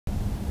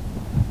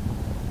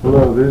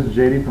Hello, this is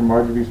JD from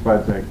RGB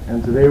Spy Tech,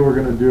 and today we're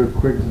going to do a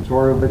quick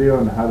tutorial video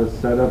on how to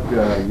set up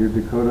your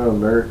Dakota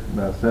Alert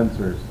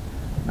sensors.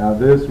 Now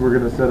we're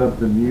going to set up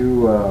the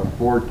new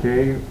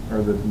 4K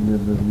or the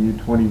new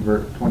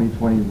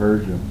 2020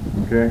 version.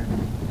 Okay.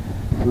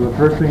 So the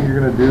first thing you're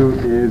going to do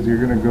is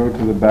you're going to go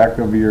to the back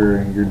of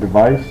your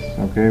device,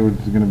 okay, which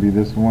is going to be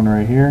this one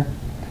right here.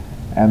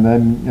 And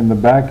then in the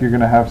back you're going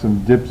to have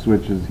some dip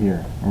switches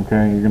here.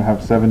 Okay, you're going to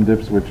have 7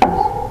 dip switches.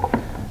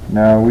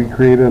 Now we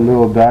created a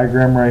little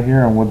diagram right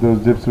here on what those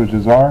dip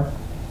switches are.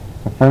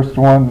 The first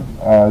one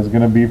is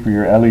going to be for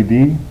your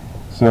LED.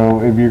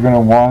 So if you're going to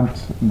want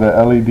the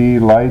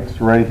LED lights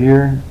right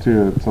here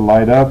to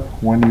light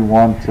up when you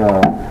want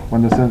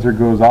when the sensor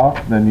goes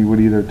off, then you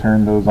would either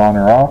turn those on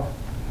or off.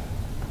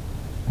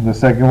 The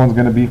second one's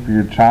going to be for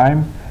your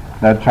chime.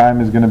 That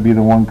chime is going to be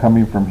the one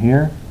coming from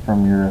here,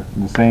 from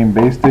the same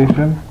base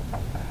station.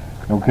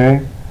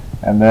 Okay,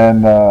 and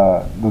then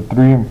the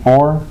 3 and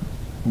 4.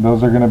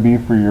 Those are going to be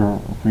for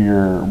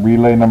your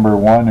relay number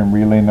 1 and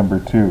relay number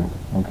 2.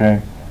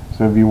 Okay,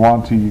 so if you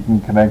want to, you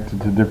can connect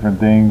it to different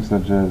things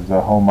such as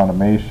home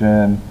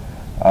automation,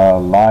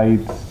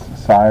 lights,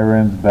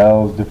 sirens,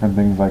 bells, different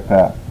things like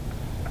that.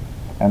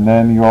 And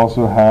then you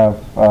also have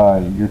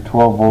your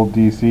 12-volt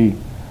DC,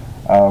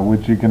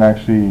 which you can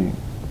actually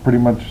pretty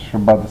much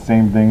about the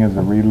same thing as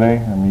a relay.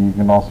 I mean, you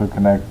can also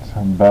connect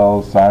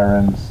bells,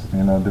 sirens,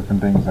 different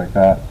things like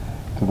that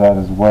to that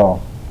as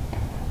well.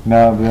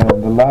 Now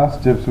the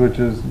last dip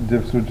switches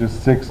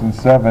 6 and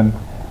 7,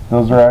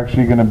 those are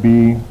actually going to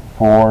be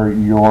for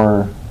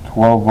your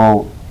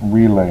 12-volt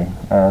relay,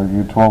 or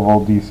your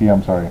 12-volt DC,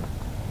 I'm sorry.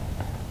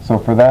 So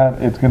for that,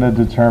 it's going to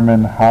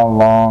determine how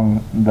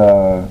long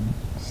the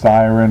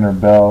siren or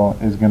bell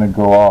is going to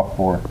go off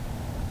for.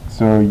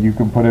 So you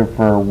can put it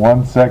for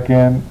 1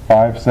 second,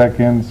 5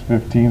 seconds,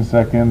 15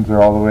 seconds,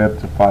 or all the way up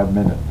to 5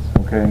 minutes.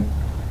 Okay.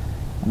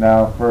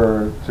 Now,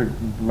 to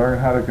learn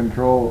how to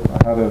control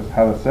how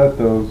to set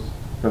those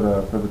for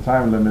the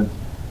time limits,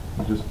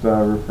 just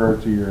refer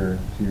to your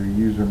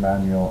user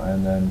manual,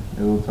 and then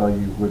it will tell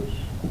you which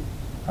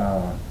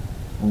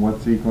in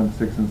what sequence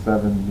 6 and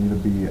 7 need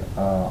to be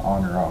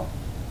on or off.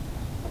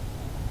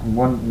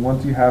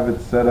 Once you have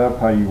it set up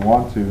how you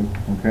want to,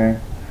 okay.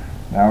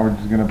 Now we're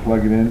just going to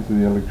plug it into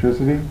the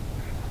electricity,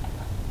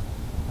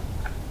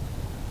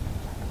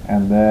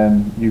 and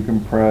then you can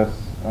press.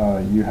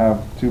 You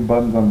have 2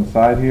 buttons on the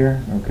side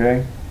here,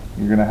 okay?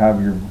 You're going to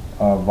have your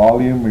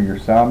volume or your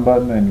sound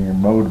button and your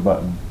mode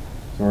button.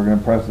 So we're going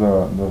to press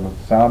the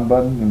sound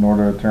button in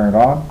order to turn it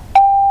on.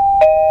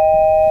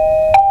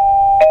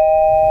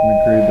 Let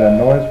me create that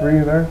noise for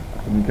you there,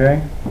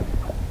 okay?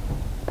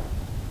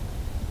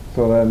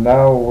 So then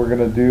now what we're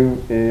going to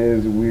do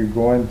is we're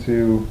going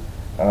to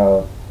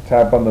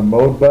tap on the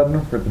mode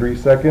button for 3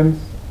 seconds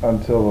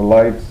until the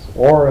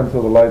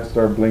lights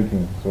start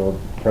blinking. So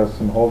press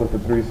and hold it for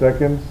 3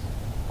 seconds.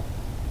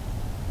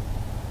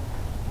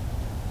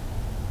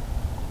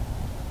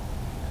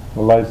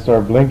 The lights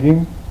start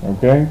blinking,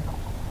 okay?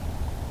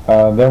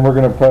 Then we're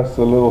going to press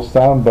the little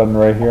sound button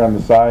right here on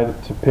the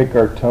side to pick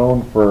our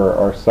tone for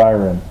our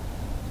siren.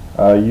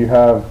 You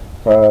have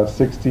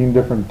 16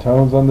 different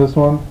tones on this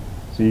one,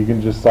 so you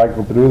can just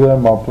cycle through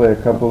them. I'll play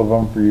a couple of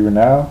them for you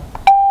now.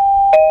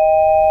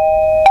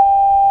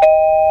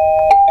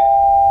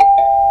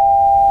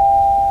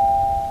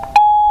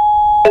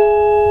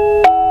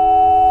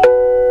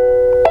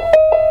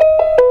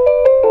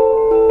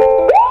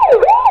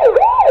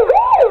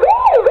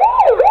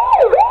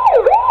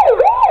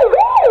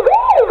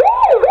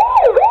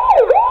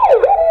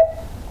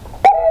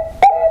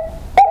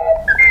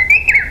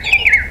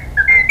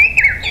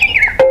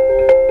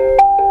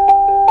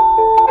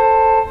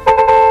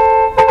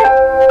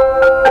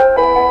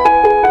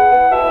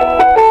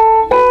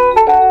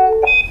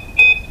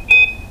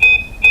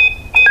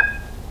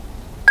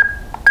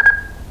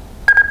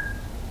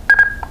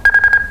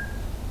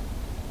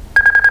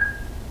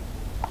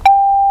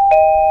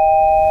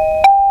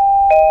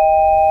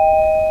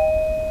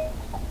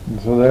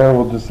 So there,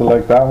 we'll just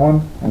select that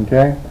one,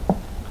 okay?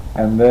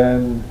 And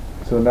then,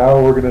 so now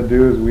what we're going to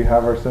do is we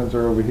have our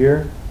sensor over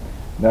here.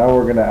 Now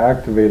we're going to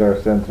activate our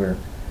sensor.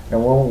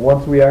 And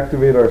once we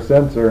activate our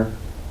sensor,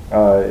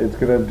 it's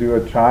going to do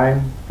a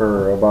chime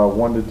for about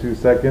 1 to 2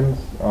 seconds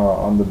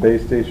on the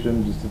base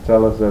station, just to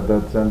tell us that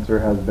that sensor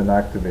has been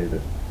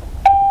activated.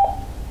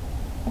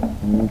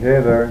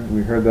 Okay, there,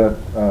 we heard that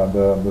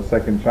the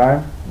second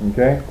chime,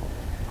 okay?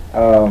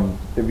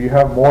 If you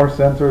have more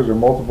sensors or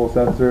multiple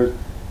sensors,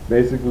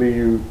 basically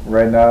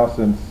right now,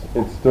 since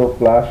it's still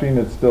flashing,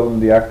 it's still in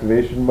the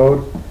activation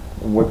mode,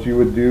 what you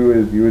would do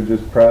is you would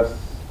just press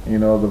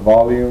the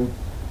volume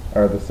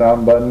or the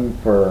sound button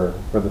for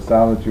the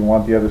sound that you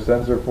want the other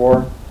sensor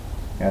for,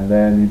 and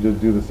then you just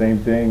do the same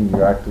thing.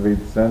 You activate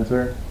the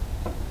sensor,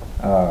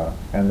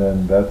 and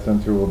then that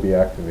sensor will be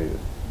activated.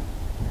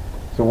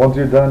 So once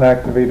you're done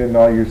activating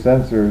all your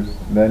sensors,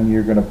 then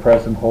you're going to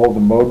press and hold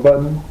the mode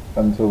button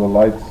until the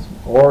lights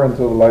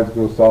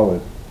go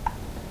solid.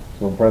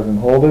 So press and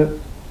hold it.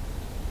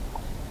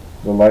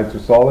 The lights are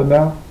solid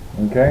now.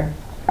 Okay.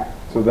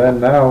 So then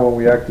now when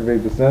we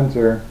activate the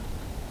sensor,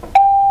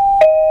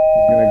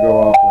 it's going to go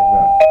off like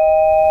that.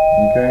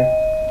 Okay?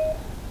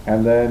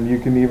 And then you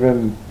can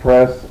even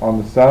press on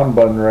the sound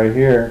button right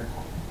here,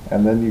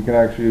 and then you can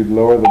actually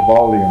lower the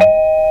volume.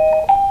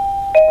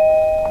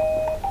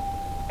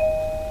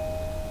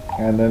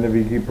 And then if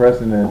you keep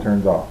pressing it, it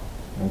turns off.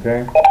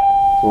 Okay?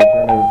 So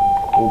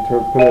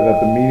we'll put it at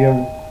the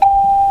medium.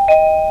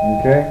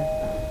 Okay?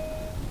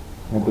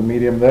 At the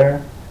medium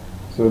there.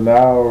 So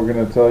now we're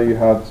going to tell you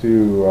how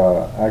to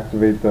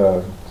activate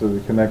to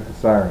connect the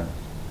siren.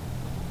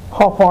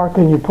 How far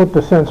can you put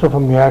the sensor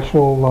from the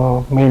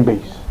actual main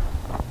base?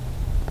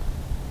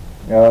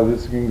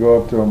 This can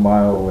go up to a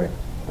mile away.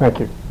 Thank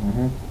you.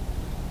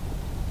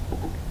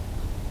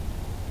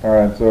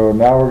 Alright, so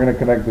now we're going to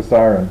connect the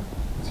siren.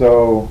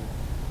 So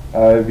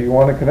if you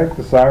want to connect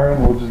the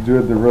siren, we'll just do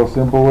it the real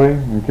simple way.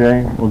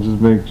 Okay, we'll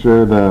just make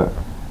sure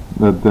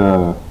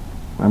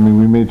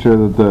we made sure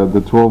that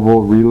the 12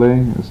 volt relay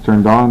is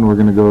turned on. We're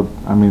going to go,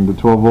 the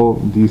 12 volt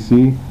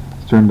DC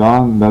is turned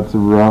on. That's the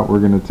route we're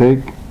going to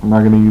take. I'm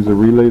not going to use the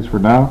relays for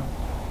now.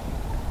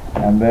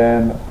 And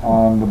then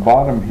on the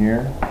bottom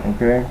here,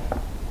 okay,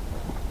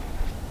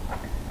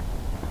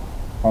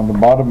 on the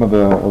bottom of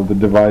the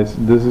device,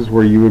 this is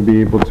where you would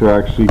be able to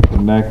actually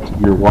connect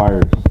your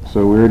wires.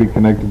 So we already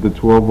connected the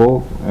 12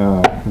 volt,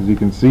 as you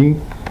can see.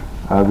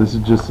 This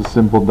is just a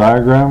simple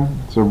diagram.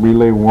 So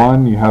relay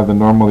 1, you have the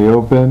normally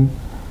open,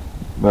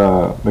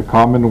 the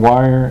common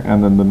wire,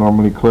 and then the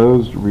normally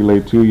closed. Relay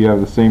 2, you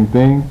have the same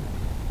thing.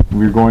 If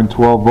you're going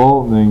 12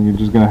 volt, then you're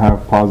just going to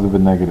have positive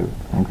and negative.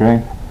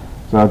 Okay,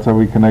 so that's how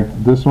we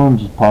connected this one,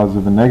 just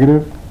positive and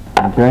negative.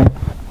 Okay,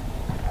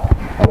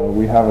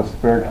 we have a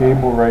spare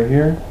cable right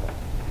here,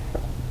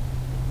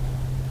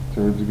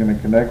 so we're just going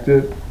to connect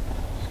it.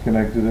 Just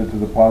connected it to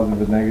the positive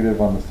and negative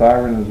on the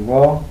siren as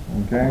well.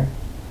 Okay,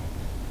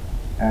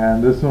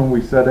 and this one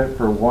we set it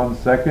for 1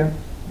 second.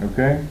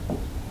 Okay,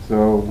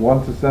 so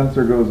once the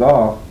sensor goes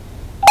off,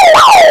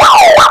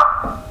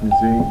 you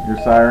see your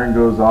siren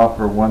goes off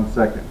for 1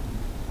 second.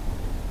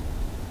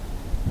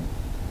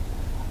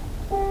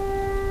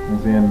 You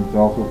see, and it's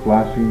also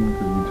flashing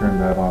because you turned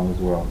that on as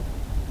well.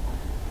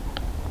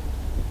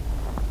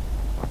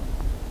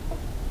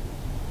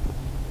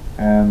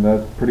 And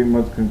that pretty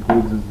much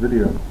concludes this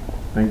video.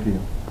 Thank you.